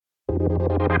The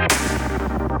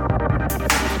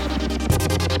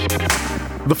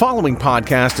following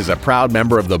podcast is a proud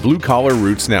member of the Blue Collar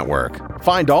Roots Network.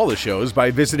 Find all the shows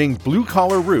by visiting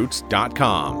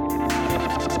bluecollarroots.com.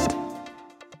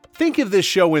 Think of this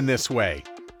show in this way.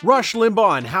 Rush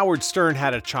Limbaugh and Howard Stern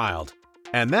had a child,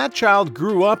 and that child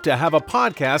grew up to have a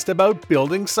podcast about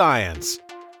building science.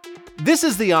 This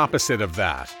is the opposite of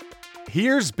that.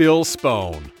 Here's Bill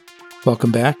Spohn.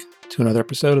 Welcome back to another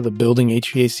episode of the Building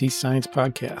HVAC Science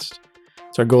Podcast.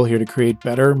 It's our goal here to create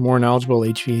better, more knowledgeable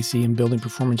HVAC and building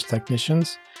performance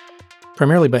technicians,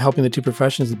 primarily by helping the two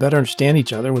professions to better understand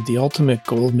each other with the ultimate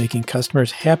goal of making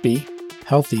customers happy,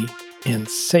 healthy, and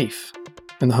safe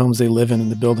in the homes they live in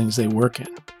and the buildings they work in.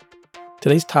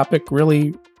 Today's topic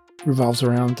really revolves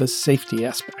around the safety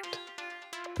aspect.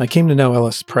 I came to know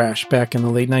Ellis Prash back in the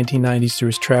late 1990s through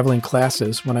his traveling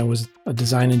classes when I was a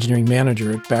design engineering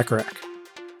manager at Bacharach.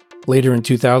 Later in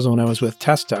 2000, when I was with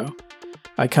Testo,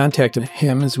 I contacted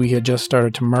him as we had just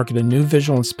started to market a new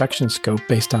visual inspection scope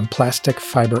based on plastic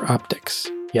fiber optics.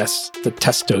 Yes, the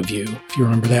Testo View, if you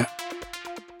remember that.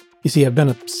 You see, I've been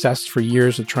obsessed for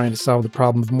years with trying to solve the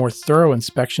problem of more thorough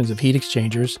inspections of heat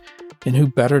exchangers, and who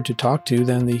better to talk to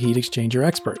than the heat exchanger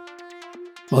expert?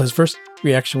 Well, his first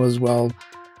reaction was,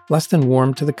 less than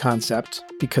warm to the concept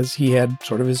because he had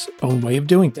sort of his own way of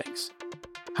doing things.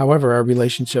 However, our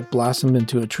relationship blossomed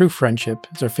into a true friendship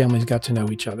as our families got to know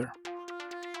each other.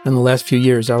 In the last few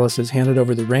years, Ellis has handed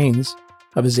over the reins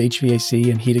of his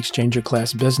HVAC and heat exchanger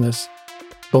class business,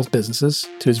 both businesses,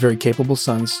 to his very capable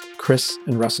sons, Chris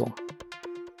and Russell.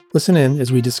 Listen in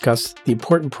as we discuss the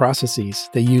important processes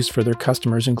they use for their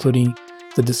customers, including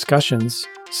the discussions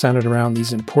centered around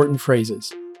these important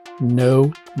phrases: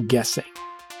 no guessing.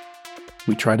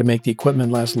 We try to make the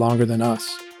equipment last longer than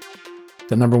us.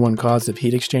 The number one cause of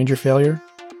heat exchanger failure,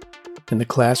 and the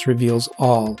class reveals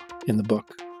all in the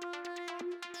book.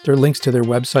 There are links to their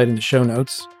website in the show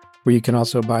notes, where you can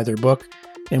also buy their book,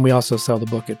 and we also sell the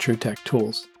book at TrueTech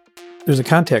Tools. There's a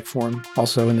contact form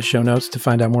also in the show notes to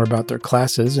find out more about their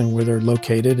classes and where they're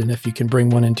located, and if you can bring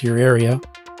one into your area.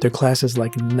 Their class is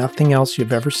like nothing else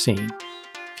you've ever seen.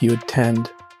 If you attend,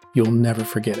 you'll never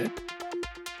forget it.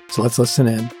 So let's listen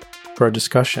in for our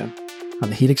discussion on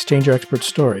the heat exchanger expert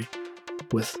story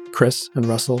with Chris and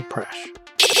Russell Prash.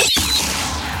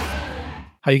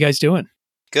 How you guys doing?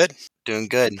 Good. Doing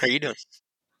good. How are you doing?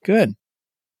 Good.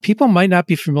 People might not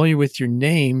be familiar with your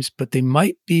names, but they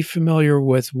might be familiar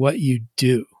with what you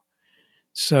do.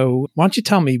 So why don't you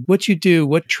tell me what you do,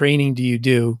 what training do you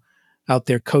do out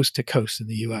there coast to coast in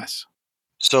the U.S.?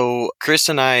 So Chris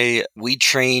and I, we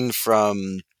train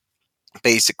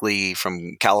basically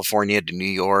from California to New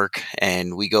York,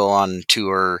 and we go on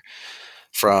tour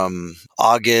from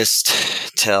August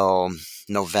till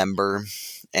November.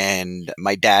 And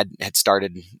my dad had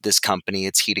started this company,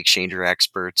 it's Heat Exchanger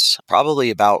Experts, probably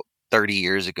about 30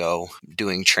 years ago,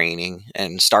 doing training,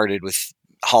 and started with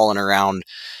hauling around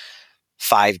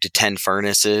 5 to 10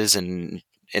 furnaces. And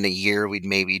in a year, we'd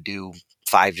maybe do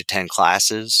 5 to 10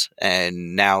 classes.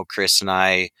 And now Chris and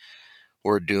I,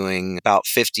 we're doing about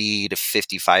 50 to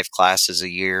 55 classes a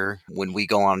year. When we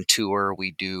go on tour,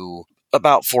 we do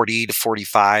about 40 to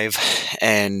 45,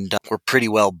 and we're pretty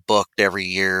well booked every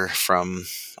year from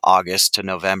August to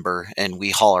November, and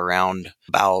we haul around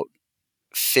about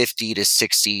 50 to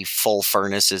 60 full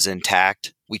furnaces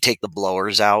intact. We take the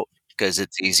blowers out because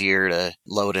it's easier to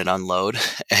load and unload,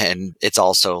 and it's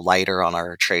also lighter on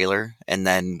our trailer. And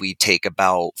then we take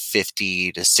about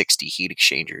 50 to 60 heat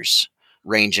exchangers,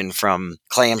 ranging from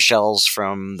clamshells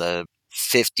from the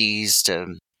 50s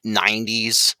to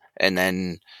 90s, and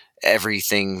then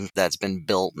everything that's been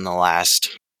built in the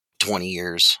last 20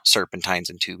 years, serpentines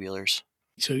and tubulars.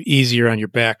 So easier on your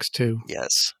backs too.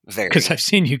 Yes, very. Because I've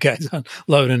seen you guys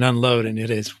load and unload, and it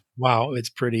is, wow,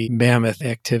 it's pretty mammoth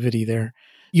activity there.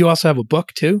 You also have a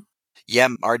book too? Yeah,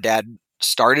 our dad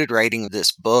started writing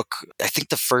this book. I think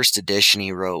the first edition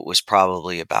he wrote was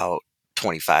probably about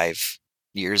 25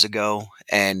 years ago,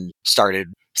 and started,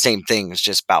 same thing, it was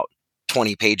just about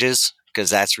 20 pages. Because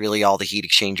that's really all the heat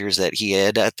exchangers that he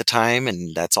had at the time,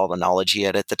 and that's all the knowledge he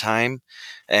had at the time.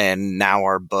 And now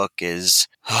our book is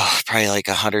probably like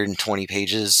 120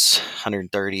 pages,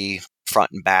 130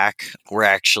 front and back. We're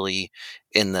actually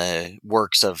in the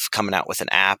works of coming out with an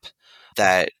app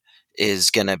that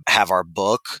is going to have our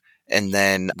book. And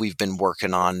then we've been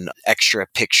working on extra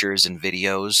pictures and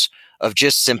videos of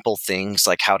just simple things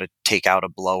like how to take out a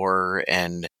blower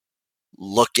and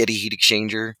look at a heat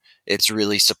exchanger. It's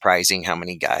really surprising how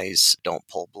many guys don't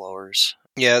pull blowers.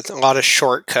 Yeah, it's a lot of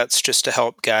shortcuts just to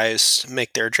help guys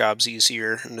make their jobs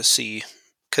easier and to see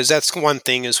because that's one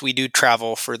thing is we do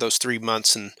travel for those 3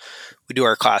 months and we do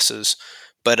our classes.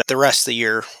 But the rest of the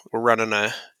year, we're running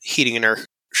a heating in our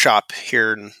shop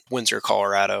here in Windsor,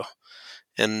 Colorado.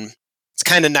 And it's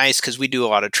kind of nice because we do a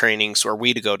lot of trainings, or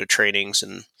we to go to trainings,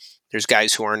 and there's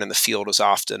guys who aren't in the field as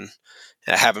often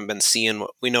that haven't been seeing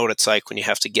what we know what it's like when you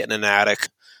have to get in an attic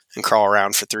and crawl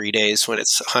around for 3 days when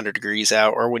it's 100 degrees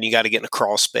out, or when you got to get in a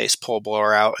crawl space, pull a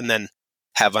blower out, and then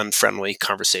have unfriendly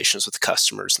conversations with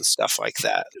customers and stuff like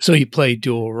that. So you play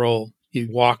dual role. You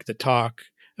walk the talk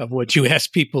of what you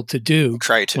ask people to do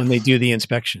Try to. when they do the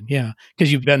inspection. Yeah.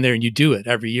 Because you've been there and you do it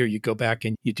every year. You go back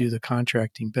and you do the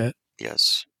contracting bit.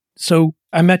 Yes. So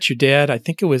I met your dad, I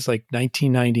think it was like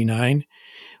 1999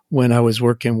 when I was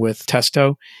working with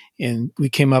Testo, and we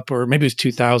came up, or maybe it was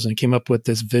 2000, came up with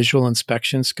this visual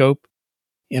inspection scope.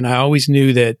 And I always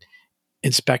knew that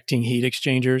inspecting heat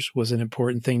exchangers was an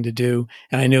important thing to do.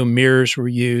 And I know mirrors were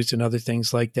used and other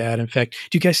things like that. In fact,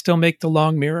 do you guys still make the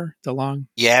long mirror?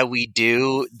 Yeah, we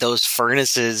do. Those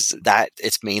furnaces, that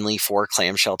it's mainly for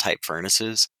clamshell type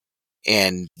furnaces,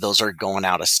 and those are going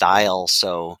out of style.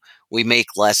 So we make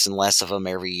less and less of them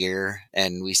every year,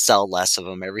 and we sell less of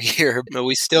them every year. But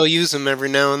we still use them every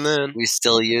now and then. We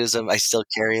still use them. I still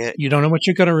carry it. You don't know what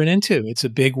you're going to run into. It's a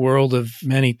big world of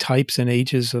many types and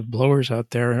ages of blowers out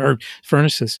there, or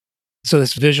furnaces. So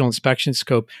this visual inspection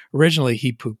scope, originally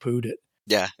he poo-pooed it.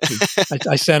 Yeah.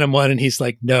 I sent him one and he's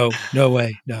like, no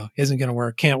way. No, isn't going to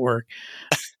work. Can't work.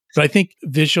 But I think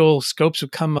visual scopes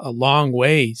have come a long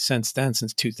way since then,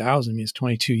 since 2000. I mean, it's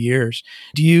 22 years.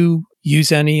 Do you use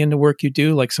any in the work you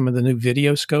do, like some of the new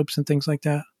video scopes and things like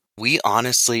that? We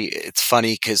honestly, it's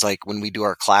funny because like when we do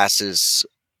our classes,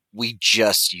 we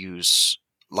just use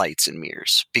lights and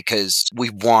mirrors because we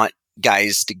want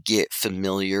guys to get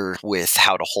familiar with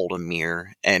how to hold a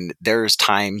mirror. And there's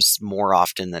times more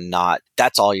often than not,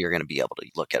 that's all you're going to be able to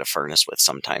look at a furnace with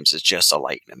sometimes is just a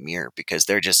light and a mirror because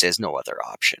there just is no other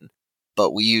option.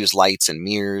 But we use lights and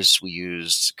mirrors, we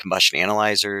use combustion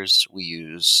analyzers, we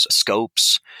use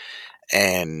scopes,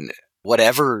 and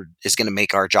whatever is going to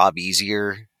make our job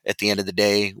easier at the end of the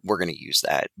day, we're going to use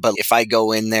that. But if I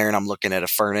go in there and I'm looking at a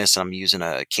furnace and I'm using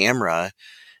a camera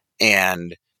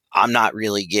and I'm not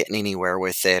really getting anywhere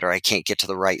with it, or I can't get to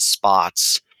the right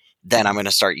spots, then I'm going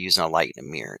to start using a light and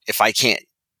a mirror. If I can't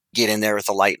get in there with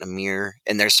a light and a mirror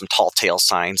and there's some tall tale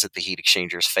signs that the heat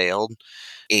exchangers failed,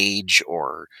 age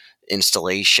or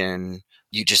installation,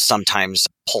 you just sometimes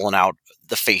pulling out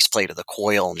the faceplate of the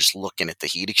coil and just looking at the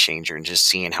heat exchanger and just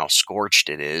seeing how scorched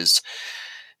it is.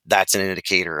 That's an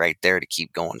indicator right there to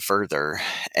keep going further.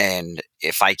 And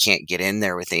if I can't get in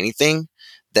there with anything,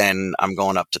 then I'm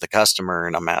going up to the customer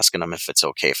and I'm asking them if it's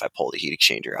okay if I pull the heat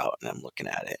exchanger out and I'm looking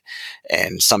at it.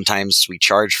 And sometimes we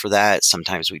charge for that.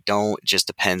 Sometimes we don't. It just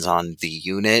depends on the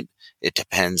unit. It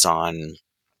depends on,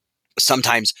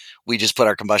 sometimes we just put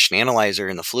our combustion analyzer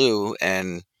in the flue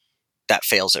and that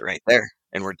fails it right there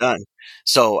and we're done.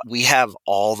 So we have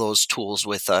all those tools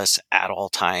with us at all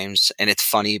times. And it's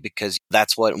funny because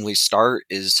that's what, when we start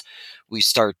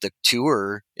the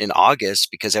tour in August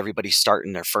because everybody's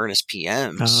starting their furnace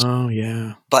PMs. Oh,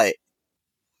 yeah. But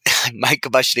my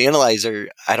combustion analyzer,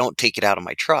 I don't take it out of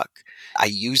my truck. I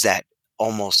use that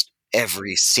almost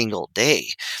every single day.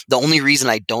 The only reason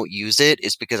I don't use it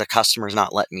is because a customer's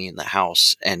not letting me in the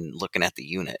house and looking at the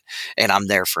unit, and I'm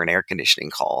there for an air conditioning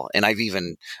call. And I've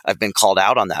been called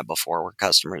out on that before where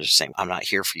customers are saying, I'm not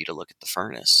here for you to look at the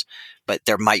furnace, but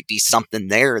there might be something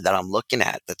there that I'm looking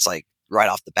at that's like right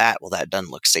off the bat, well, that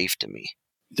doesn't look safe to me.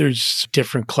 There's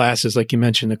different classes, like you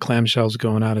mentioned, the clamshells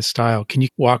going out of style. Can you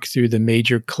walk through the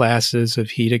major classes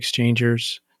of heat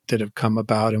exchangers that have come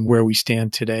about and where we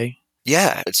stand today?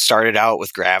 Yeah, it started out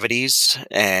with gravities,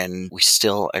 and we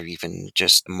still, even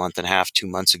just a month and a half, 2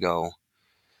 months ago,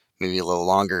 maybe a little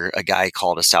longer, a guy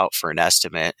called us out for an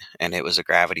estimate, and it was a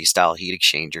gravity style heat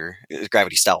exchanger,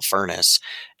 gravity style furnace,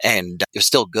 and it was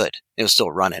still good. It was still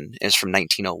running. It was from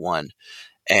 1901,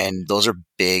 and those are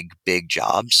big, big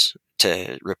jobs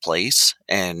to replace.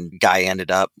 And guy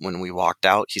ended up, when we walked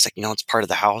out, he's like, it's part of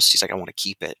the house. He's like, I want to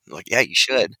keep it. I'm like, yeah, you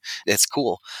should. It's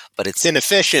cool, but it's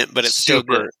inefficient, but it's still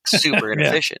good. Super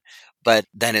inefficient. But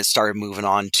then it started moving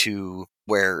on to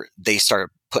where they started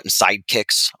putting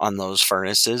sidekicks on those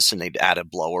furnaces, and they'd add a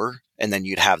blower, and then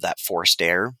you'd have that forced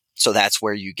air. So that's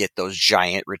where you get those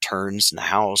giant returns in the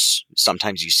house.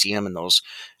 Sometimes you see them in those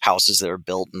houses that are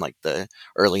built in like the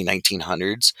early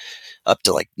 1900s up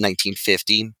to like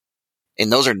 1950.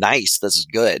 And those are nice. This is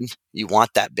good. You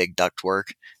want that big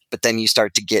ductwork. But then you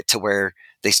start to get to where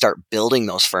they start building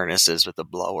those furnaces with a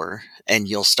blower, and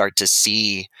you'll start to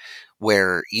see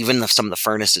where even some of the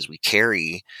furnaces we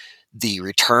carry, the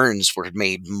returns were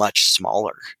made much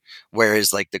smaller.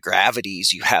 Whereas like the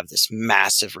gravities, you have this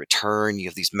massive return, you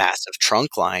have these massive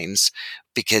trunk lines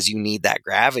because you need that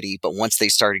gravity. But once they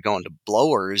started going to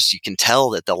blowers, you can tell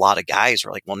that a lot of guys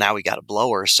were like, well, now we got a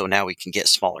blower, so now we can get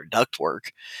smaller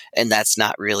ductwork. And that's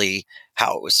not really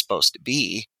how it was supposed to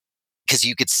be. Because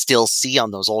you could still see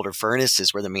on those older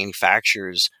furnaces where the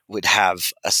manufacturers would have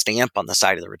a stamp on the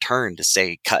side of the return to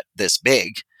say cut this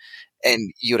big.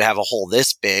 And you would have a hole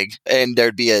this big and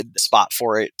there'd be a spot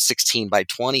for it 16 by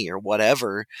 20 or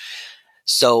whatever.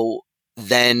 So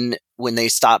then when they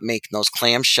stopped making those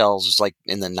clamshells, it was like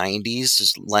in the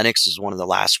 90s, Lennox was one of the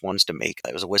last ones to make it.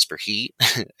 It was a Whisper Heat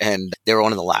and they were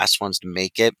one of the last ones to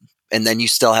make it. And then you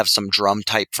still have some drum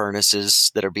type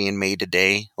furnaces that are being made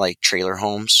today, like trailer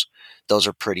homes. Those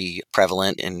are pretty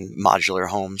prevalent in modular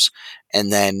homes.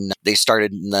 And then they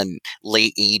started in the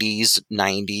late 80s,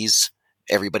 90s.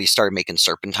 Everybody started making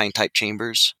serpentine type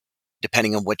chambers.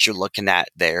 Depending on what you're looking at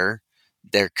there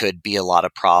could be a lot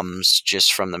of problems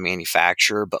just from the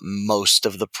manufacturer, but most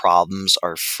of the problems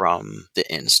are from the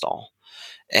install.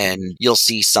 And you'll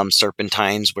see some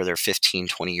serpentines where they're 15,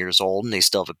 20 years old and they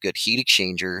still have a good heat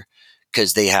exchanger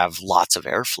because they have lots of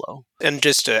airflow. And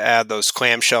just to add, those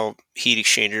clamshell heat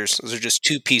exchangers, those are just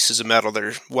two pieces of metal that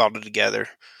are welded together.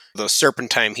 Those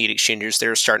serpentine heat exchangers,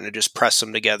 they're starting to just press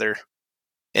them together.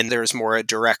 And there's more a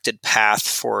directed path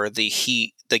for the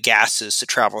heat, the gases to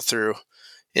travel through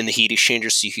in the heat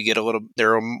exchangers, so you could get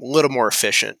they're a little more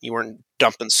efficient. You weren't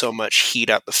dumping so much heat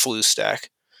out the flue stack.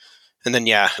 And then,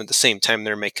 yeah, at the same time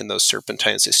they're making those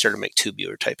serpentines, they started to make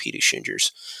tubular type heat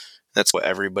exchangers. That's what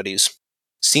everybody's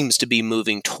seems to be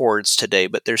moving towards today,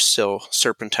 but there's still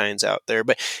serpentines out there.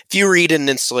 But if you read in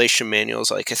installation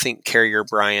manuals, like I think Carrier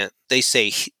Bryant, they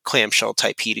say clamshell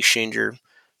type heat exchanger,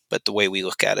 but the way we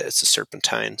look at it, it's a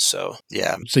serpentine. So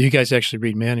yeah. So you guys actually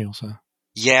read manuals, huh?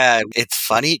 Yeah, it's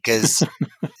funny because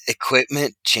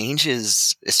equipment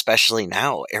changes, especially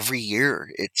now. Every year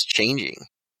it's changing.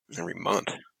 Every month.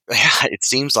 Yeah, it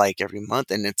seems like every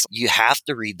month. And you have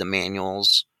to read the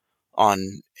manuals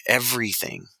on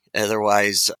everything.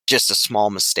 Otherwise, just a small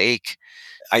mistake.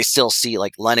 I still see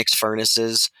like Lennox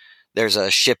furnaces, there's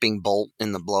a shipping bolt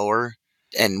in the blower.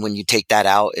 And when you take that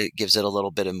out, it gives it a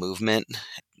little bit of movement.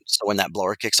 So when that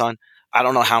blower kicks on, I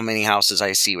don't know how many houses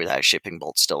I see where that shipping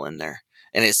bolt's still in there.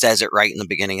 And it says it right in the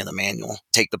beginning of the manual,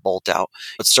 take the bolt out.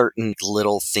 But certain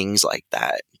little things like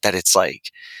that it's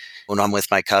like, when I'm with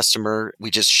my customer,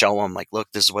 we just show them like, look,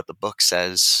 this is what the book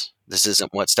says. This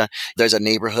isn't what's done. There's a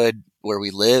neighborhood where we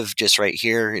live just right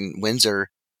here in Windsor.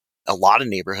 A lot of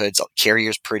neighborhoods,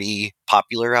 Carrier's pretty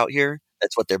popular out here.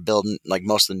 That's what they're building. Like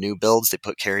most of the new builds, they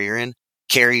put Carrier in.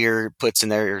 Carrier puts in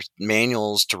their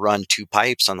manuals to run 2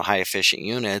 pipes on the high efficient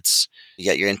units. You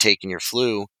got your intake and your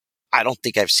flue. I don't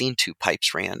think I've seen 2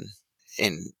 pipes ran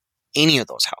in any of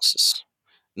those houses,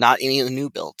 not any of the new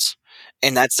builds.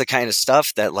 And that's the kind of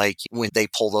stuff that like when they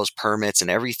pull those permits and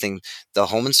everything, the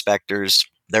home inspectors,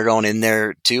 they're going in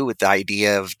there too with the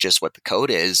idea of just what the code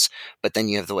is. But then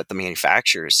you have what the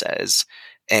manufacturer says,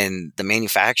 and the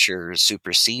manufacturer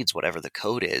supersedes whatever the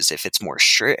code is if it's more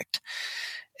strict.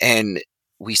 And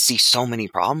we see so many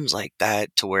problems like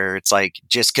that to where it's like,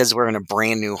 just because we're in a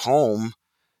brand new home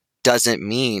doesn't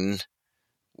mean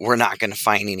we're not going to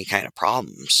find any kind of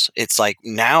problems. It's like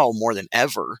now more than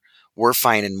ever, we're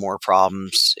finding more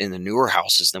problems in the newer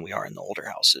houses than we are in the older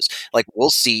houses. Like we'll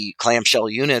see clamshell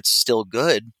units still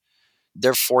good.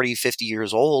 They're 40, 50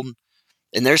 years old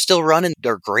and they're still running.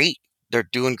 They're great. They're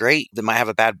doing great. They might have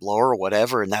a bad blower or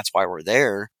whatever. And that's why we're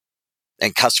there.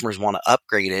 And customers want to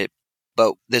upgrade it.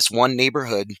 But this one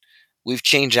neighborhood, we've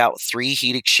changed out 3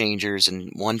 heat exchangers and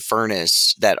 1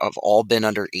 furnace that have all been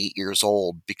under 8 years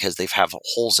old because they've have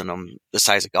holes in them the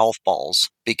size of golf balls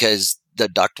because the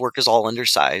ductwork is all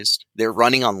undersized. They're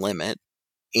running on limit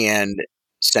and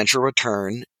central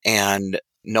return, and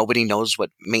nobody knows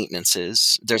what maintenance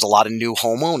is. There's a lot of new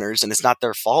homeowners, and it's not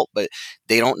their fault, but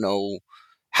they don't know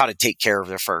how to take care of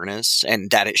their furnace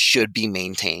and that it should be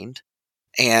maintained.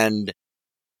 And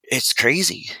it's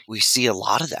crazy. We see a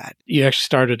lot of that. You actually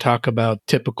started to talk about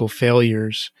typical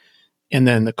failures and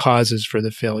then the causes for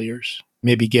the failures.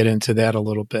 Maybe get into that a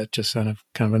little bit, just kind of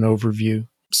an overview.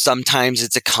 Sometimes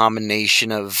it's a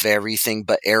combination of everything,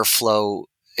 but airflow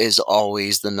is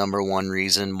always the number one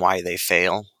reason why they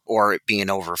fail, or it being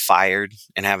overfired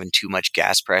and having too much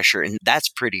gas pressure. And that's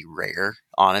pretty rare,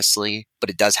 honestly, but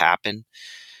it does happen.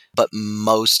 But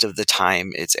most of the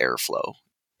time it's airflow.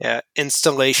 Yeah,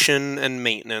 installation and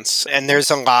maintenance. And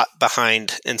there's a lot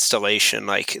behind installation,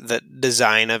 like the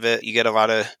design of it. You get a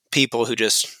lot of people who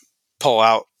just pull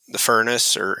out the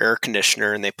furnace or air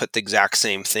conditioner and they put the exact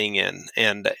same thing in,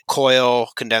 and coil,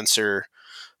 condenser,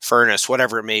 furnace,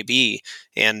 whatever it may be,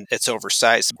 and it's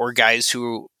oversized. Or guys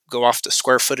who go off the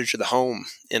square footage of the home,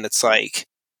 and it's like,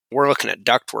 we're looking at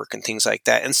ductwork and things like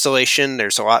that. Installation,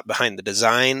 there's a lot behind the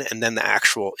design, and then the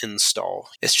actual install.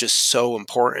 It's just so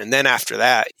important. And then after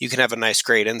that, you can have a nice,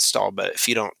 great install, but if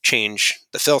you don't change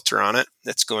the filter on it,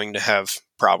 it's going to have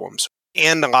problems.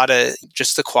 And a lot of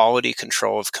just the quality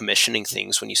control of commissioning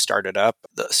things when you start it up.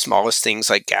 The smallest things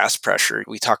like gas pressure.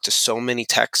 We talk to so many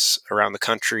techs around the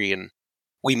country, and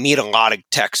we meet a lot of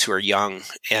techs who are young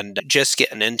and just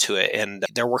getting into it, and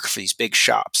they're working for these big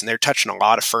shops and they're touching a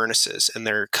lot of furnaces, and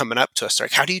they're coming up to us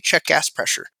like, how do you check gas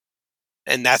pressure?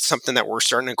 And that's something that we're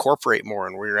starting to incorporate more,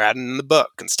 and we're adding in the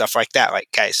book and stuff like that. Like,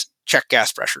 guys, check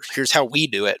gas pressure. Here's how we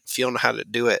do it. If you don't know how to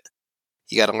do it,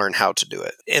 you got to learn how to do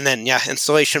it. And then,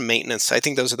 installation, maintenance. I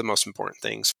think those are the most important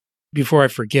things. Before I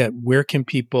forget, where can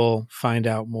people find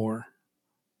out more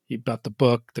about the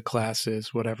book, the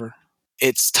classes, whatever?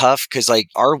 It's tough because like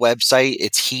our website,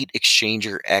 it's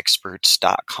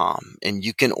heatexchangerexperts.com, and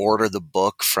you can order the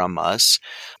book from us.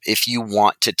 If you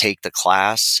want to take the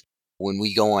class, when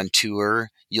we go on tour,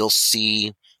 you'll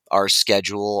see our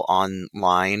schedule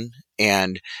online.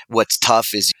 And what's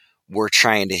tough is we're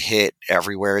trying to hit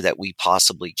everywhere that we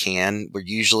possibly can. We're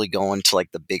usually going to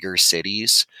like the bigger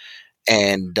cities,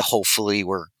 and hopefully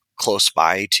we're close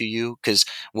by to you. Because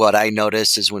what I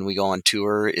notice is when we go on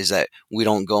tour is that we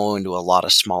don't go into a lot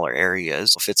of smaller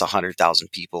areas. If it's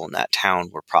 100,000 people in that town,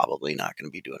 we're probably not going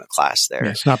to be doing a class there. Yeah,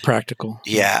 it's not practical.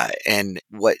 Yeah. And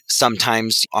what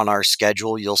sometimes on our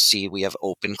schedule, you'll see we have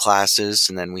open classes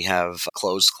and then we have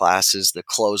closed classes. The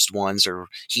closed ones are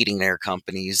heating and air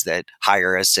companies that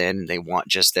hire us in. They want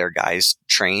just their guys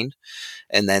trained.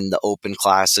 And then the open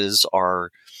classes are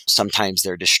sometimes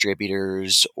they're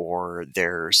distributors or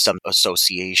there's some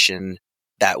association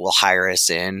that will hire us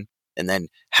in and then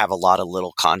have a lot of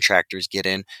little contractors get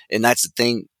in. And that's the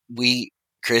thing.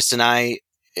 Chris and I,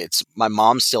 it's my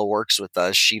mom still works with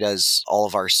us. She does all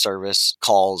of our service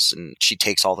calls and she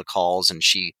takes all the calls and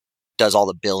she does all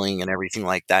the billing and everything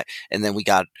like that. And then we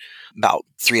got about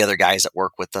 3 other guys that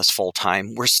work with us full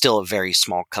time. We're still a very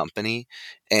small company,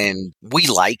 and we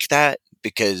like that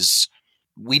because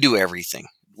we do everything.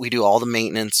 We do all the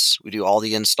maintenance, we do all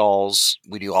the installs,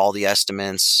 we do all the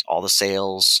estimates, all the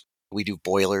sales, we do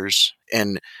boilers,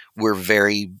 and we're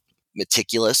very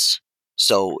meticulous.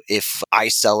 So if I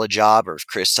sell a job or if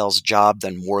Chris sells a job,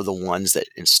 then we're the ones that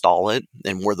install it,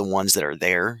 and we're the ones that are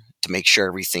there to make sure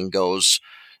everything goes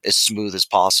as smooth as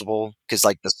possible. Because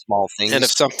like the small things. And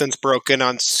if something's broken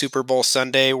on Super Bowl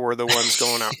Sunday, we're the ones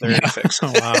going out there to fix it.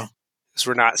 Oh, wow. Because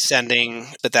we're not sending,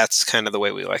 but that's kind of the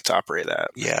way we like to operate that.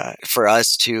 Yeah. For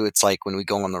us too, it's like when we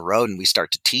go on the road and we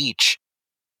start to teach,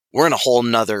 we're in a whole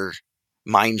nother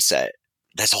mindset.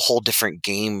 That's a whole different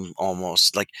game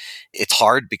almost. Like it's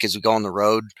hard because we go on the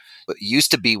road. But it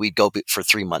used to be we'd go for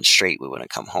 3 months straight. We wouldn't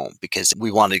come home because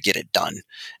we wanted to get it done.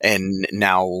 And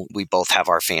now we both have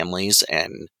our families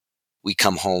and we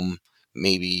come home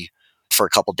maybe for a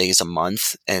couple days a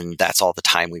month, and that's all the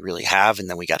time we really have. And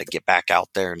then we got to get back out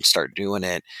there and start doing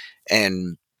it.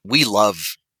 And we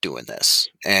love doing this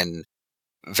and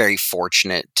very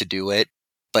fortunate to do it.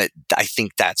 But I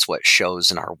think that's what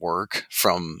shows in our work,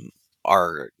 from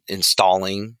our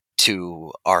installing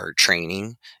to our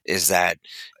training, is that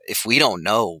if we don't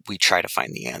know, we try to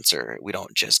find the answer. We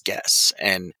don't just guess.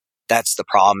 And that's the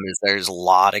problem, is there's a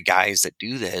lot of guys that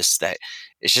do this, that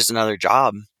it's just another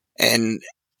job. And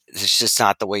it's just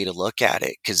not the way to look at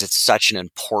it, because it's such an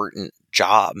important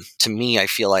job. To me, I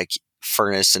feel like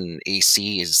furnace and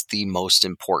AC is the most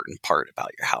important part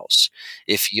about your house.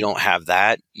 If you don't have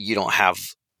that, you don't have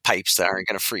pipes that aren't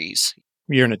going to freeze.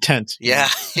 You're in a tent. Yeah,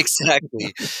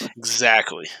 exactly.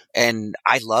 Exactly. And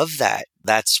I love that.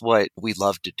 That's what we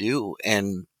love to do.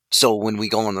 And so when we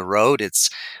go on the road, it's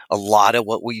a lot of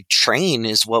what we train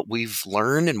is what we've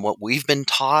learned and what we've been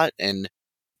taught. And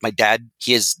my dad,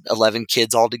 he has 11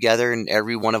 kids altogether, and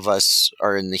every one of us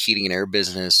are in the heating and air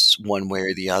business one way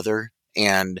or the other.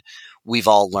 And we've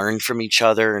all learned from each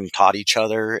other and taught each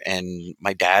other. And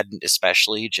my dad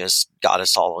especially just got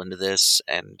us all into this.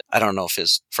 And I don't know if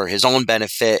it's for his own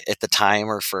benefit at the time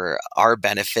or for our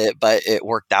benefit, but it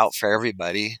worked out for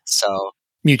everybody. So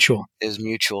Mutual. it was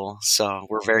mutual. So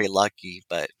we're very lucky.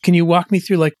 But Can you walk me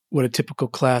through like what a typical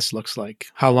class looks like?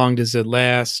 How long does it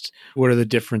last? What are the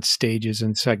different stages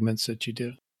and segments that you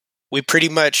do? We pretty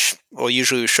much,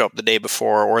 usually we show up the day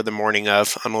before or the morning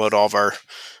of, unload all of our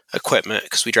equipment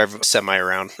because we drive a semi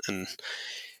around. And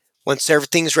once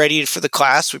everything's ready for the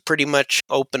class, we pretty much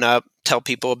open up, tell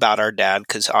people about our dad,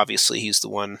 because obviously he's the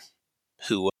one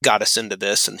who got us into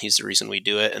this, and he's the reason we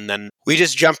do it. And then we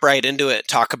just jump right into it,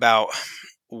 talk about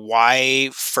why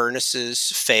furnaces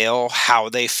fail, how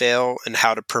they fail, and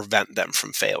how to prevent them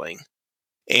from failing.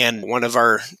 And one of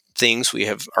our things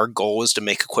our goal is to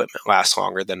make equipment last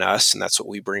longer than us, and that's what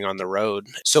we bring on the road.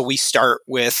 So we start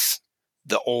with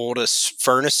the oldest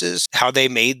furnaces, how they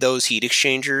made those heat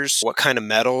exchangers, what kind of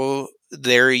metal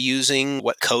they're using,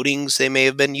 what coatings they may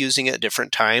have been using at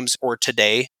different times or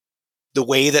today. The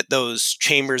way that those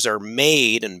chambers are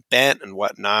made and bent and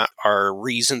whatnot are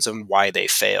reasons of why they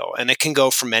fail. And it can go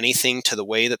from anything to the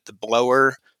way that the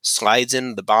blower slides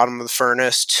into the bottom of the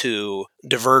furnace to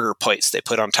diverter plates they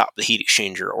put on top of the heat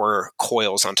exchanger or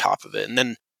coils on top of it. And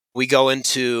then we go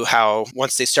into how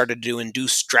once they started to do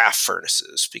induced draft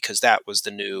furnaces, because that was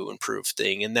the new improved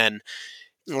thing. And then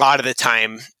a lot of the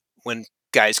time when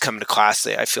guys come to class,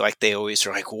 I feel like they always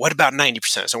are like, well, what about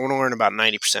 90%? So I want to learn about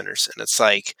 90%ers. And it's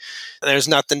like, there's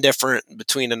nothing different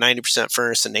between a 90%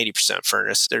 furnace and 80%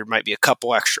 furnace. There might be a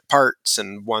couple extra parts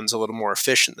and one's a little more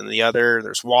efficient than the other.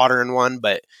 There's water in one,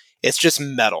 but it's just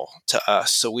metal to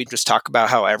us. So we just talk about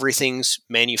how everything's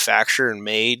manufactured and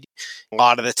made. A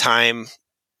lot of the time,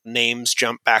 names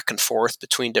jump back and forth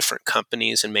between different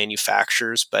companies and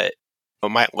manufacturers, but it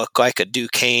might look like a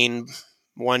Duquesne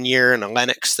one year and a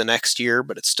Lennox the next year,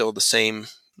 but it's still the same.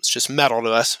 It's just metal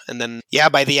to us. And then,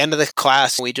 by the end of the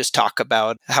class, we just talk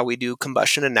about how we do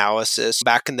combustion analysis.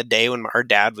 Back in the day when our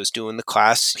dad was doing the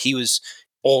class, he was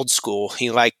old school. He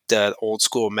liked the old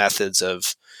school methods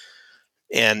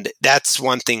and that's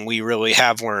one thing we really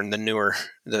have learned. We're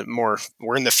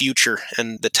in the future,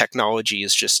 and the technology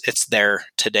is it's there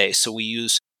today. So we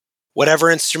use whatever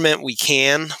instrument we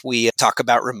can. We talk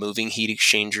about removing heat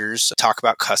exchangers, talk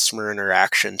about customer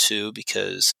interaction too,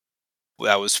 because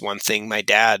that was one thing my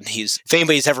dad, if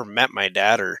anybody's ever met my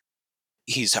dad, or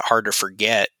he's hard to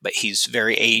forget, but he's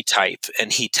very A-type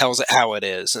and he tells it how it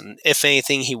is. And if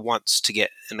anything, he wants to get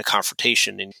in a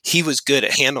confrontation, and he was good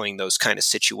at handling those kind of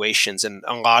situations. And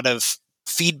a lot of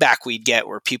feedback we'd get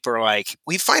where people are like,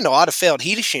 we find a lot of failed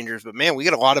heat exchangers, but man, we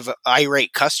get a lot of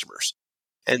irate customers.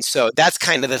 And so that's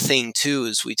kind of the thing too,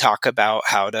 is we talk about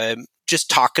how to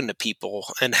just talking to people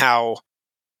and how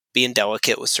being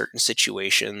delicate with certain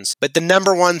situations. But the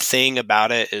number one thing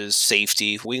about it is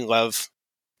safety. We love,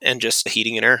 and just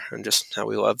heating and air, and just how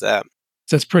we love that.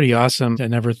 That's pretty awesome. I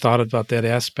never thought about that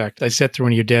aspect. I sat through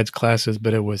one of your dad's classes,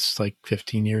 but it was like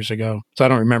 15 years ago. So I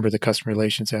don't remember the customer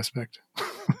relations aspect.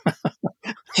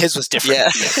 His was different.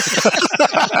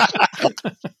 Yeah.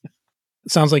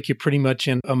 It sounds like you're pretty much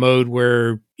in a mode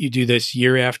where you do this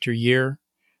year after year.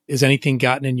 Has anything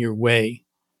gotten in your way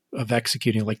of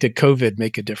executing? Like, did COVID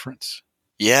make a difference?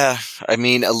 Yeah, I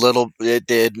mean, a little it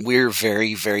did. We're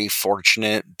very, very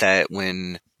fortunate that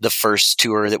when the first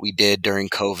tour that we did during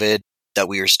COVID, that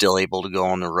we were still able to go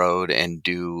on the road and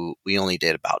we only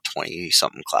did about 20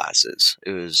 something classes.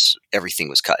 Everything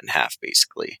was cut in half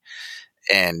basically.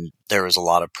 And there was a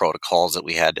lot of protocols that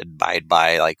we had to abide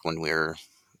by, like when we were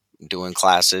doing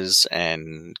classes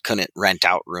and couldn't rent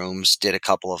out rooms, did a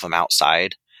couple of them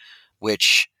outside,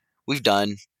 which we've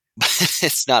done, but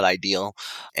it's not ideal.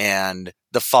 And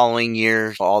the following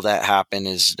year, all that happened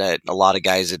is that a lot of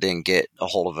guys that didn't get a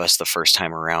hold of us the first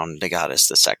time around, they got us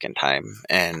the second time.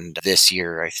 And this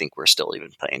year, I think we're still even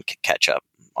playing catch up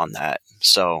on that.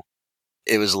 So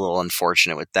it was a little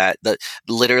unfortunate with that.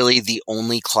 Literally the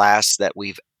only class that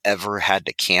we've ever had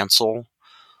to cancel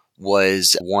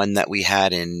was one that we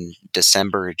had in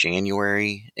December or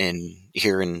January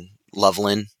here in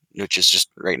Loveland, which is just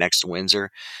right next to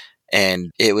Windsor.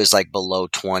 And it was like below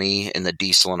 20 and the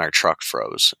diesel in our truck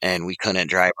froze and we couldn't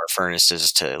drive our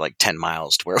furnaces to like 10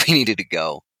 miles to where we needed to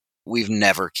go. We've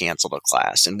never canceled a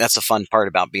class. And that's the fun part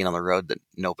about being on the road that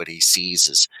nobody sees,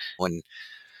 is when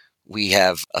we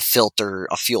have a fuel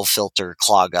filter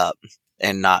clog up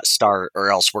and not start,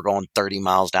 or else we're going 30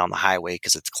 miles down the highway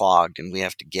because it's clogged and we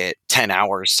have to get 10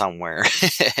 hours somewhere.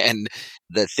 And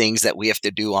the things that we have to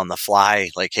do on the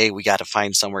fly, like, hey, we got to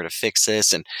find somewhere to fix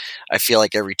this. And I feel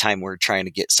like every time we're trying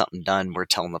to get something done, we're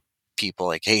telling the people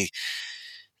like, hey,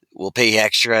 we'll pay you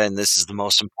extra, and this is the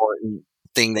most important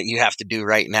thing that you have to do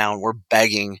right now. And we're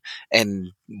begging, and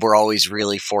we're always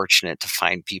really fortunate to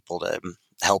find people to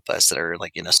help us that are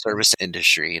like in a service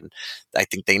industry, and I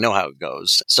think they know how it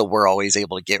goes. So we're always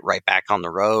able to get right back on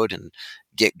the road and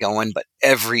get going. But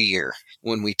every year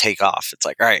when we take off, it's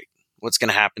like, all right, what's going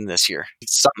to happen this year?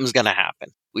 Something's going to happen.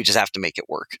 We just have to make it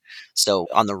work. So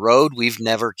on the road, we've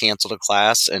never canceled a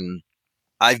class. And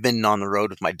I've been on the road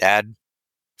with my dad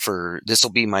this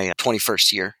will be my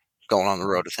 21st year going on the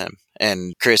road with him.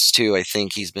 And Chris too, I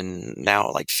think he's been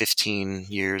now like 15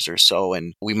 years or so.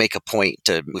 And we make a point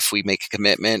to, if we make a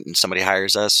commitment and somebody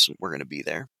hires us, we're going to be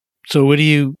there. So what do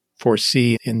you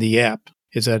foresee in the app?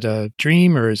 Is that a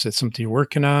dream or is it something you're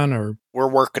working on, or? We're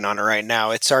working on it right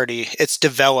now. It's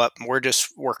developed. We're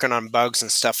just working on bugs and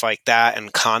stuff like that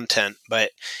and content.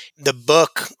 But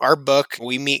our book,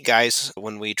 we meet guys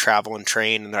when we travel and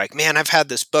train and they're like, man, I've had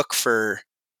this book for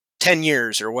 10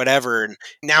 years or whatever. And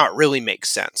now it really makes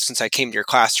sense since I came to your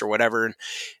class or whatever. And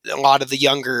a lot of the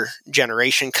younger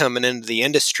generation coming into the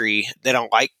industry, they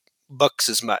don't like books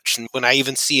as much. And when I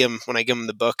even see them, when I give them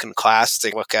the book in class,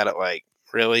 they look at it like,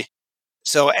 really?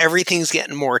 So everything's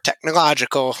getting more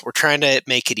technological. We're trying to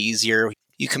make it easier.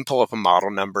 You can pull up a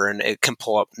model number and it can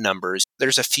pull up numbers.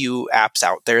 There's a few apps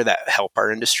out there that help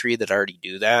our industry that already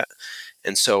do that.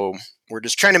 And so we're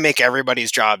just trying to make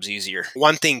everybody's jobs easier.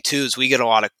 One thing too is we get a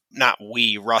lot of,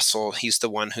 Russell, he's the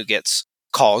one who gets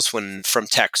calls from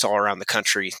techs all around the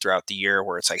country throughout the year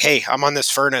where it's like, hey, I'm on this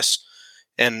furnace.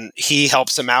 And he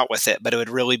helps them out with it. But it would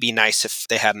really be nice if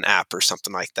they had an app or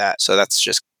something like that. So that's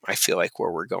just, I feel like,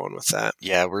 where we're going with that.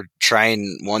 Yeah, we're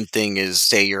trying. One thing is,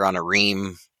 say you're on a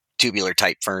ream tubular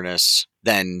type furnace,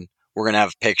 then we're going to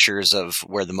have pictures of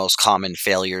where the most common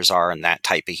failures are in that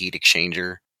type of heat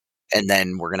exchanger. And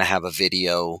then we're going to have a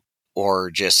video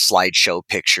or just slideshow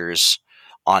pictures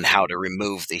on how to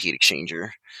remove the heat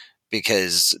exchanger.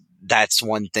 Because that's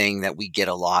one thing that we get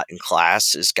a lot in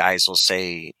class is guys will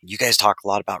say, you guys talk a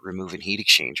lot about removing heat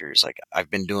exchangers. Like, I've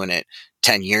been doing it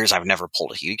 10 years. I've never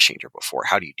pulled a heat exchanger before.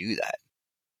 How do you do that?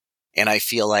 And I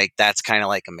feel like that's kind of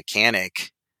like a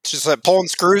mechanic. It's just like pulling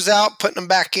screws out, putting them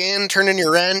back in, turning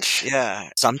your wrench. Yeah.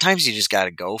 Sometimes you just got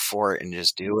to go for it and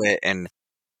just do it. And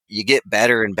you get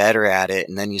better and better at it.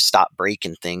 And then you stop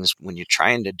breaking things when you're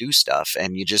trying to do stuff,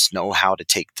 and you just know how to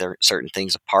take certain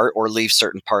things apart or leave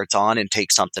certain parts on and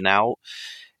take something out.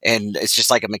 And it's just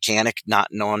like a mechanic not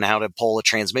knowing how to pull a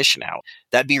transmission out.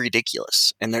 That'd be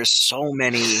ridiculous. And there's so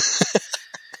many,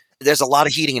 there's a lot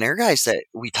of heating and air guys that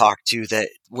we talk to that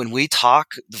when we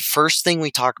talk, the first thing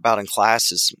we talk about in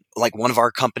class is like one of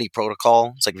our company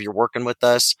protocol. It's like, if you're working with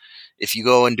us, if you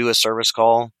go and do a service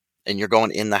call and you're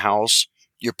going in the house,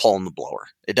 you're pulling the blower.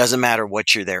 It doesn't matter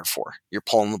what you're there for. You're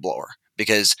pulling the blower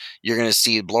because you're going to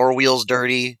see the blower wheels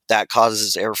dirty. That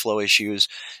causes airflow issues.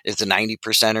 If it's a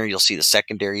 90%er, you'll see the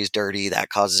secondary is dirty. That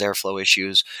causes airflow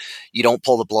issues. You don't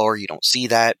pull the blower. You don't see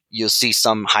that. You'll see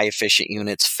some high efficient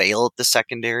units fail at the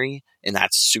secondary. And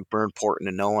that's super important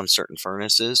to know on certain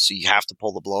furnaces. So you have to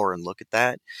pull the blower and look at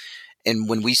that. And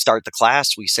when we start the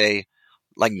class, we say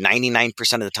like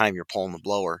 99% of the time you're pulling the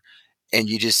blower, and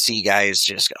you just see guys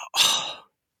just go, oh.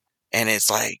 And it's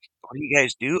like, what do you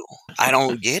guys do? I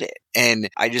don't get it. And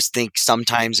I just think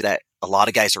sometimes that a lot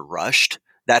of guys are rushed.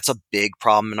 That's a big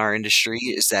problem in our industry,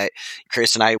 is that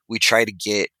Chris and I, we try to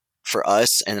get, for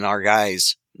us and our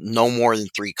guys, no more than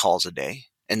 3 calls a day.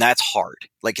 And that's hard.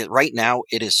 Like right now,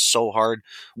 it is so hard.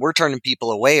 We're turning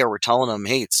people away, or we're telling them,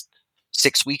 hey, it's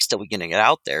 6 weeks till we can get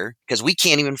out there, because we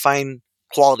can't even find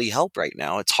quality help right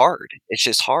now. It's hard. It's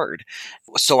just hard.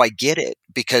 So I get it,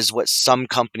 because what some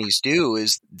companies do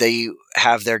is they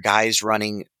have their guys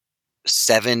running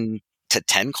 7 to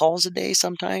 10 calls a day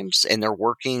sometimes, and they're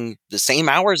working the same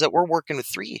hours that we're working with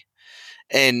 3.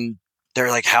 And they're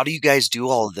like, how do you guys do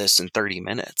all of this in 30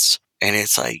 minutes? And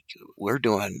it's like, we're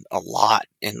doing a lot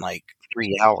in like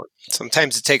 3 hours.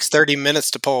 Sometimes it takes 30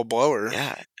 minutes to pull a blower.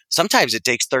 Yeah. Sometimes it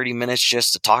takes 30 minutes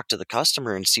just to talk to the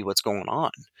customer and see what's going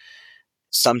on.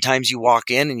 Sometimes you walk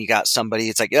in and you got somebody,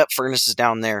 it's like, yep, furnace is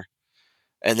down there.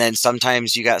 And then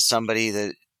sometimes you got somebody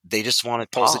that they just want to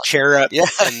pulls a chair up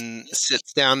and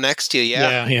sits down next to you.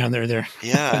 Yeah, they're there.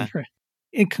 Yeah.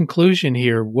 In conclusion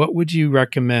here, what would you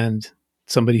recommend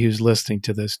somebody who's listening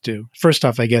to this do? First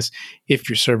off, I guess, if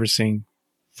you're servicing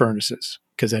furnaces,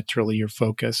 because that's really your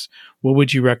focus, what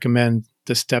would you recommend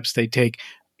the steps they take,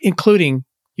 including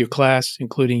your class,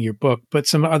 including your book, but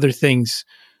some other things,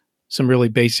 some really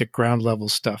basic ground level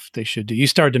stuff they should do? You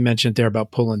started to mention there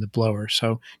about pulling the blower.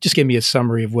 So just give me a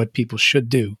summary of what people should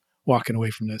do walking away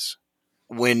from this.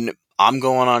 When I'm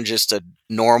going on just a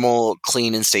normal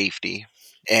clean and safety,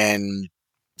 and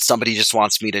somebody just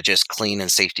wants me to just clean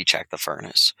and safety check the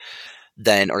furnace,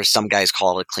 then, or some guys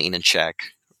call it a clean and check,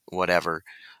 whatever,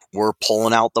 we're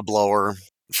pulling out the blower.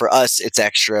 For us, it's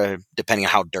extra depending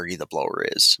on how dirty the blower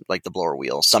is, like the blower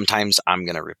wheel. Sometimes I'm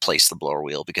going to replace the blower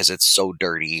wheel because it's so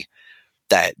dirty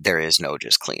that there is no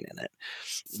just cleaning it.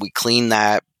 We clean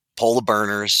that, pull the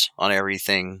burners on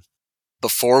everything.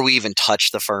 Before we even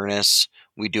touch the furnace,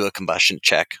 we do a combustion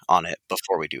check on it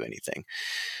before we do anything,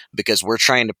 because we're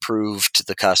trying to prove to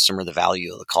the customer the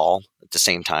value of the call at the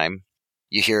same time.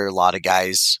 You hear a lot of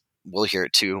guys, we'll hear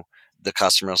it too. The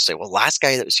customer will say, well, last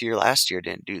guy that was here last year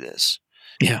didn't do this.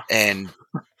 Yeah. And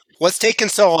what's taking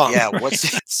so long? yeah,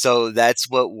 so that's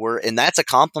what and that's a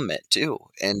compliment too.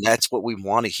 And that's what we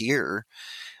want to hear.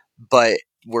 But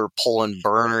we're pulling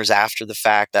burners after the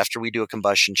fact, after we do a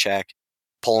combustion check,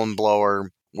 pulling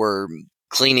blower, we're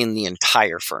cleaning the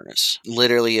entire furnace.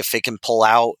 Literally, if it can pull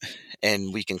out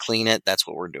and we can clean it, that's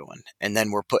what we're doing. And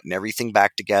then we're putting everything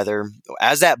back together.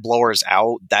 As that blower is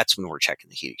out, that's when we're checking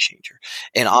the heat exchanger.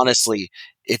 And honestly,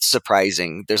 it's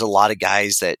surprising. There's a lot of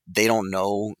guys that they don't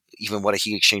know even what a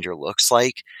heat exchanger looks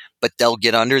like, but they'll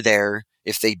get under there.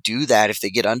 If they do that, if they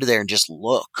get under there and just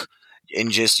look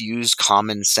and just use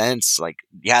common sense, like,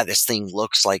 yeah, this thing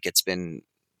looks like it's been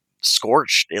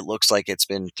scorched, it looks like it's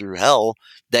been through hell,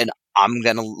 then I'm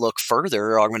going to look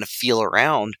further, or I'm going to feel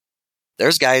around.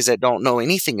 There's guys that don't know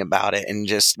anything about it, and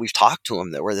just we've talked to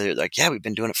them where they're like, yeah, we've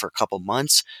been doing it for a couple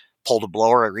months, pulled a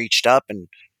blower, I reached up and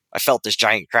I felt this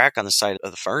giant crack on the side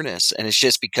of the furnace. And it's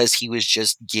just because he was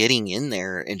just getting in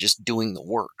there and just doing the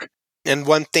work. And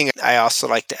one thing I also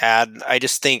like to add, I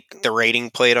just think the rating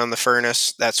plate on the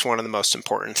furnace, that's one of the most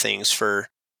important things for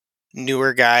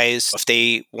newer guys. If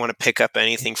they want to pick up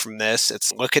anything from this,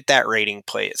 it's look at that rating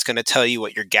plate. It's going to tell you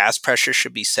what your gas pressure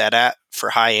should be set at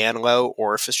for high and low,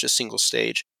 or if it's just single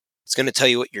stage. It's going to tell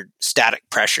you what your static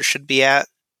pressure should be at,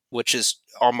 which is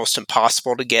almost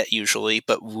impossible to get usually,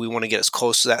 but we want to get as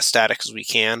close to that static as we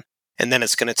can. And then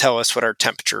it's going to tell us what our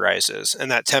temperature rise is.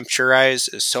 And that temperature rise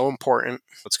is so important.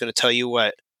 It's going to tell you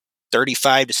what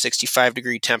 35 to 65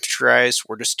 degree temperature rise.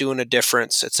 We're just doing a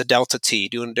difference. It's a delta T,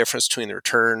 doing a difference between the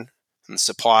return and the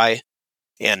supply.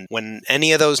 And when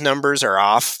any of those numbers are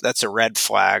off, that's a red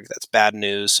flag. That's bad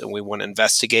news. And we want to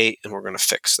investigate, and we're going to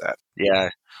fix that.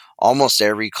 Yeah. Almost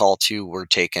every call too, we're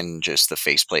taking just the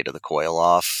faceplate of the coil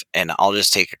off, and I'll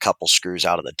just take a couple screws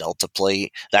out of the delta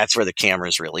plate. That's where the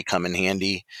cameras really come in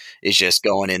handy, is just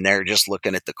going in there, just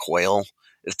looking at the coil.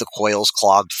 If the coil's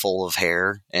clogged full of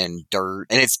hair and dirt,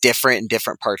 and it's different in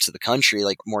different parts of the country,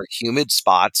 like more humid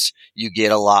spots, you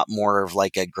get a lot more of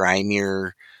like a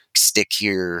grimier,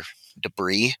 stickier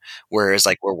debris. Whereas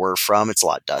like where we're from, it's a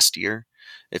lot dustier.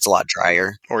 It's a lot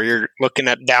drier. Or you're looking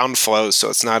at downflows, so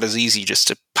it's not as easy just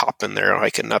to pop in there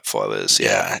like an upflow is.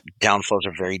 Yeah. Downflows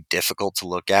are very difficult to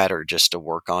look at or just to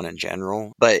work on in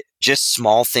general. But just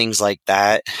small things like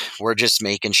that, we're just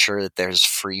making sure that there's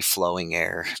free flowing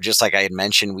air. Just like I had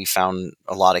mentioned, we found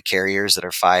a lot of carriers that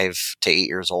are 5 to 8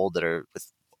 years old that are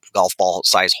with golf ball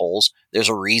size holes. There's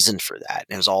a reason for that.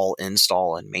 It was all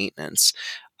install and maintenance.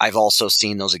 I've also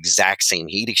seen those exact same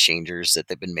heat exchangers that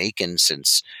they've been making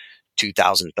since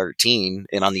 2013,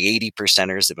 and on the 80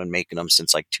 percenters, they've been making them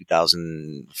since like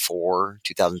 2004,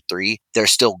 2003. They're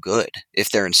still good if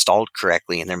they're installed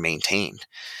correctly and they're maintained.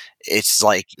 It's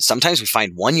like sometimes we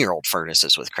find 1-year-old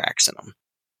furnaces with cracks in them,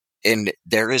 and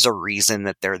there is a reason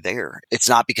that they're there. It's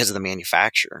not because of the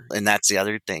manufacturer. And that's the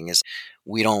other thing, is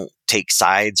we don't take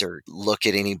sides or look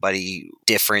at anybody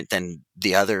different than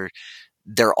the other.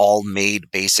 They're all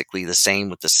made basically the same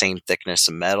with the same thickness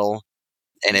of metal.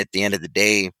 And at the end of the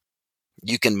day,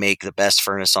 you can make the best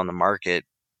furnace on the market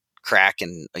crack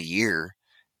in a year,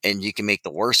 and you can make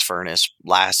the worst furnace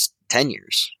last 10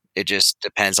 years. It just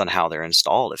depends on how they're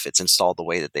installed. If it's installed the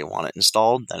way that they want it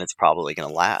installed, then it's probably going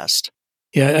to last.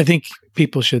 Yeah, I think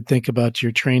people should think about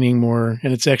your training more.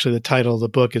 And it's actually the title of the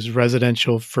book is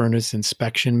Residential Furnace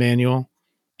Inspection Manual.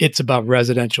 It's about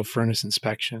residential furnace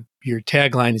inspection. Your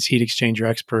tagline is heat exchanger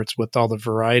experts with all the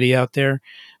variety out there,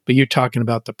 but you're talking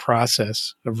about the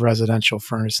process of residential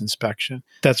furnace inspection.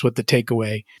 That's what the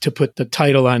takeaway, to put the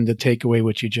title on the takeaway,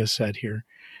 what you just said here,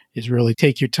 is really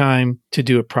take your time to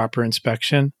do a proper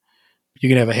inspection. You're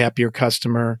going to have a happier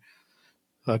customer,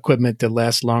 equipment that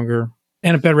lasts longer,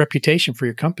 and a better reputation for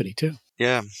your company too.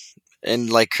 Yeah.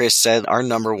 And like Chris said, our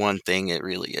number one thing, it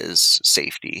really is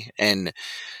safety. And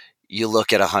you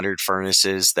look at 100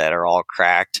 furnaces that are all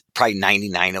cracked, probably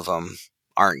 99 of them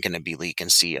aren't going to be leaking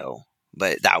CO.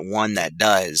 But that one that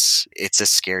does, it's a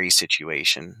scary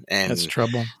situation. And that's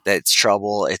trouble. That's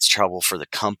trouble. It's trouble for the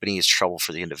company. It's trouble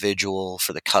for the individual,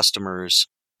 for the customers.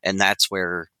 And that's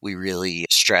where we really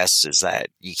stress is that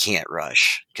you can't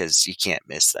rush, because you can't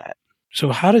miss that.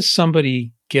 So how does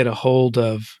somebody get a hold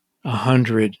of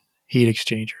 100 heat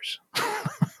exchangers?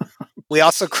 We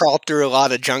also crawl through a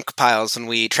lot of junk piles when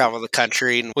we travel the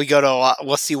country, and we go to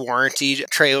we'll see warranty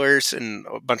trailers and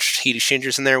a bunch of heat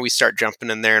exchangers in there. We start jumping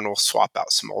in there and we'll swap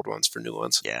out some old ones for new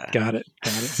ones. Yeah. Got it.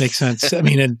 Makes sense. I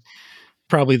mean, and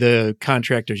probably the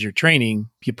contractors you're training,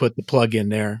 you put the plug in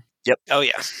there. Yep. Oh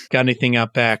yeah. Got anything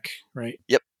out back, right?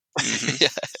 Yep.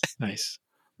 Mm-hmm. Nice.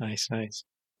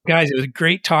 Guys, it was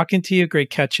great talking to you. Great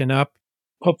catching up.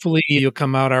 Hopefully you'll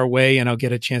come out our way and I'll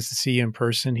get a chance to see you in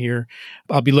person here.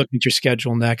 I'll be looking at your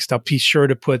schedule next. I'll be sure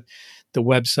to put the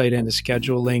website and the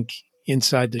schedule link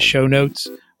inside the show notes,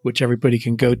 which everybody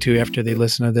can go to after they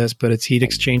listen to this, but it's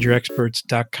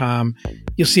heatexchangerexperts.com.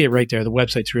 You'll see it right there. The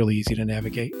website's really easy to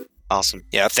navigate. Awesome.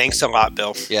 Yeah, thanks a lot,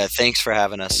 Bill. Yeah, thanks for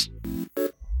having us.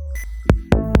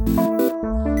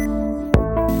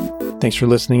 Thanks for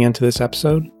listening in to this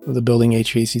episode of the Building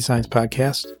HVAC Science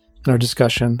Podcast and our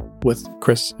discussion with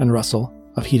Chris and Russell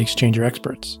of Heat Exchanger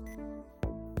Experts.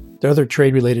 There are other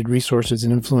trade-related resources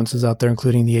and influences out there,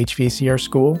 including the HVACR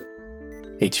School,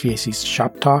 HVAC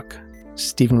Shop Talk,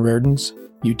 Stephen Reardon's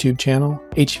YouTube channel,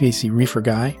 HVAC Reefer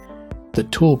Guy, The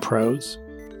Tool Pros,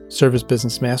 Service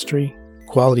Business Mastery,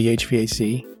 Quality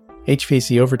HVAC,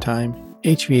 HVAC Overtime,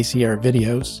 HVACR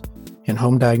Videos, and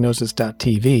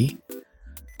HomeDiagnosis.tv,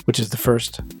 which is the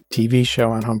first TV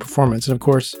show on home performance. And of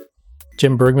course,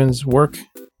 Jim Bergman's work,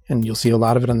 and you'll see a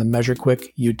lot of it on the Measure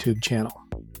Quick YouTube channel.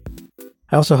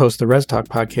 I also host the Res Talk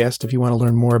podcast if you want to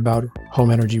learn more about home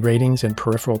energy ratings and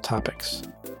peripheral topics.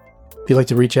 If you'd like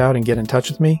to reach out and get in touch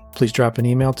with me, please drop an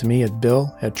email to me at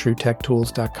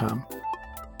bill@truetechtools.com.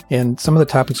 And some of the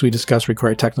topics we discuss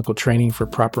require technical training for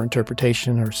proper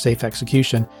interpretation or safe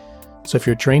execution. So if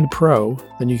you're a trained pro,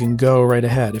 then you can go right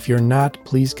ahead. If you're not,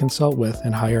 please consult with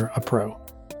and hire a pro.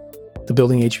 The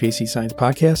Building HVAC Science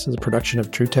Podcast is a production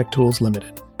of True Tech Tools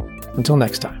Limited. Until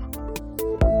next time.